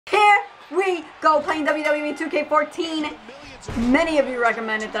we go playing WWE 2k14. Many of you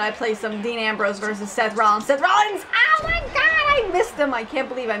recommended that I play some Dean Ambrose versus Seth Rollins. Seth Rollins! Oh my god, I missed him. I can't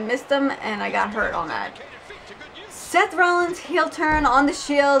believe I missed him and I got hurt on that. Seth Rollins heel turn on the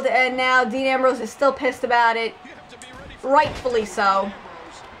Shield, and now Dean Ambrose is still pissed about it. Rightfully so.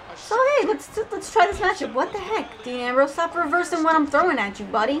 So hey, let's try this matchup. What the heck? Dean Ambrose, stop reversing what I'm throwing at you,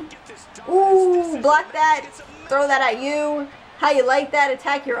 buddy. Ooh, block that. Throw that at you. How you like that?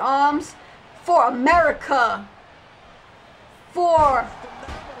 Attack your arms. For America. For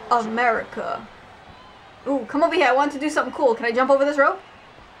America. Ooh, come over here. I want to do something cool. Can I jump over this rope?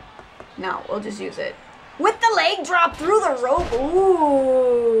 No, we'll just use it. With the leg drop through the rope.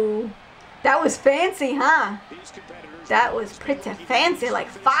 Ooh. That was fancy, huh? That was pretty fancy, like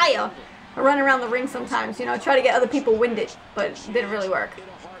fire. I run around the ring sometimes, you know, try to get other people winded, but it didn't really work.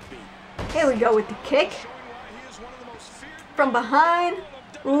 Here we go with the kick. From behind.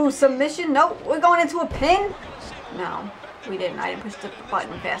 Ooh, submission. Nope, we're going into a pin. No, we didn't. I didn't push the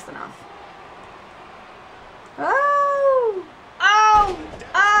button fast enough. Oh! Oh!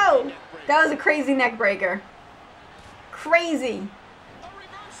 Oh! That was a crazy neck breaker. Crazy.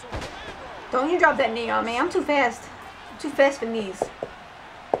 Don't you drop that knee on me. I'm too fast. I'm too fast for knees.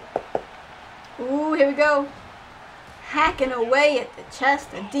 Ooh, here we go. Hacking away at the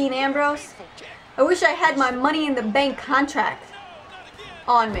chest of Dean Ambrose. I wish I had my Money in the Bank contract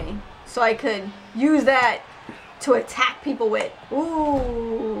on me so I could use that to attack people with.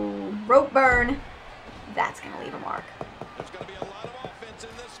 Ooh, rope burn. That's going to leave a mark.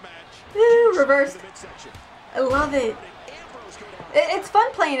 Ooh, reversed. I love it. It's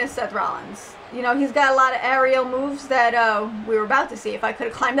fun playing as Seth Rollins. You know, he's got a lot of aerial moves that we were about to see if I could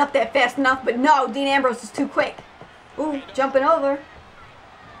have climbed up there fast enough, but no, Dean Ambrose is too quick. Ooh, jumping over.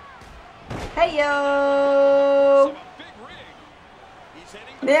 Hey, yo.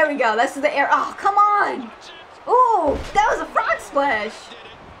 There we go. This is the air. Oh, come on. Ooh, that was a frog splash.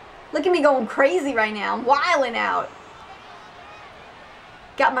 Look at me going crazy right now. I'm wilding out.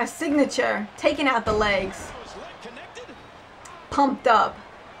 Got my signature. Taking out the legs. Pumped up.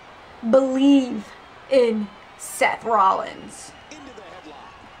 Believe in Seth Rollins.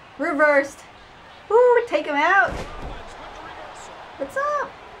 Reversed. Ooh, take him out. What's up?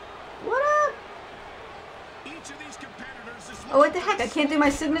 What up? Oh, what the heck? I can't do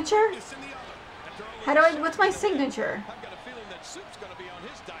my signature? How do I, what's my signature?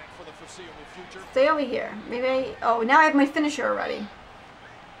 Stay over here. Maybe I, oh, now I have my finisher already.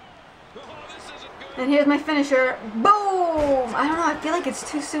 And here's my finisher. Boom! I don't know, I feel like it's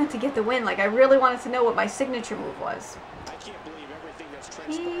too soon to get the win. Like, I really wanted to know what my signature move was.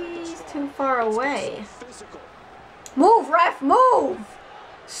 He's too far away. Move, ref, move!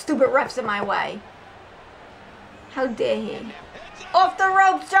 Stupid ref's in my way. How dare he? Off the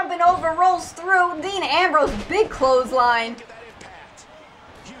ropes, jumping over, rolls through. Dean Ambrose, big clothesline.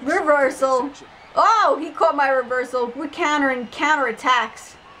 Reversal. Oh, he caught my reversal. We're countering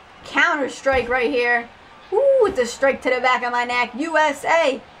counterattacks. Counter strike right here. Ooh, with the strike to the back of my neck.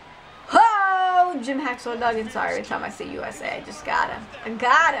 USA. Ho! Jim Hacksaw Duggan. Sorry, every time I say USA, I just gotta. I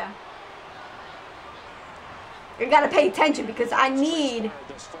gotta pay attention because I need.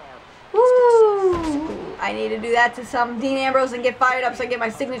 Woo! I need to do that to some Dean Ambrose and get fired up so I get my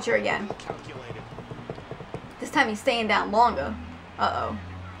signature again. This time he's staying down longer. Uh-oh.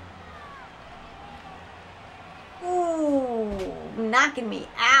 Ooh, knocking me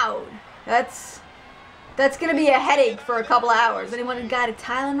out. That's gonna be a headache for a couple hours. Anyone got a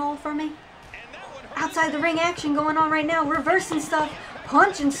Tylenol for me? Outside the ring action going on right now. Reversing stuff,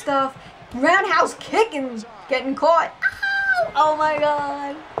 punching stuff, roundhouse kicking, getting caught. Ow! Oh my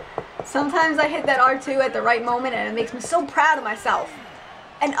god. Sometimes I hit that R2 at the right moment and it makes me so proud of myself.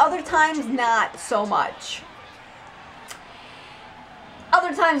 And other times, not so much.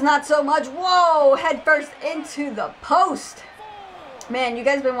 Other times, not so much. Whoa! Head first into the post. Man, you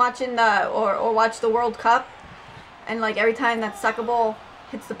guys been watching or watch the World Cup? And like every time that soccer ball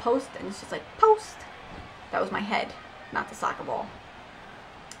hits the post and it's just like, post. That was my head, not the soccer ball.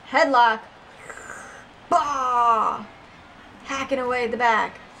 Headlock. Bah! Hacking away at the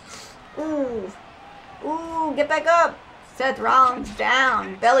back. Ooh. Ooh, get back up. Seth Rollins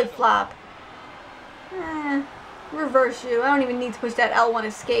down. Belly flop. Reverse you. I don't even need to push that L1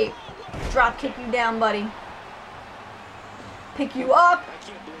 escape. Drop kick you down, buddy. Pick you up.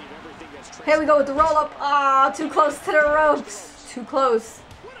 Here we go with the roll up. Ah, too close to the ropes. Too close.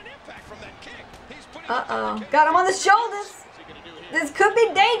 Uh-oh. Got him on the shoulders. This could be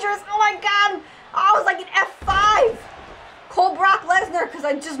dangerous. Oh my god. Oh, it was like an F5. Call Brock Lesnar because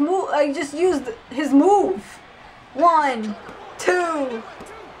I just used his move. 1, 2.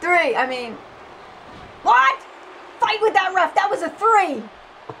 3. I mean, what? Fight with that ref. That was a 3.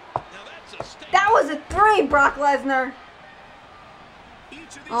 That was a 3, Brock Lesnar.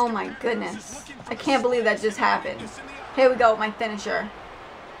 Oh my goodness. I can't believe that just happened. Here we go with my finisher.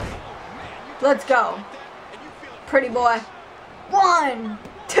 Let's go. Pretty boy. 1,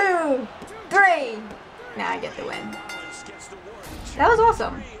 2, 3. Now I get the win. That was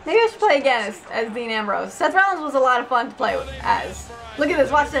awesome. Maybe I should play again as Dean Ambrose. Seth Rollins was a lot of fun to play as. Look at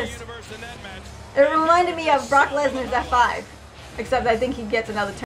this. Watch this. It reminded me of Brock Lesnar's F5. Except I think he gets another turn.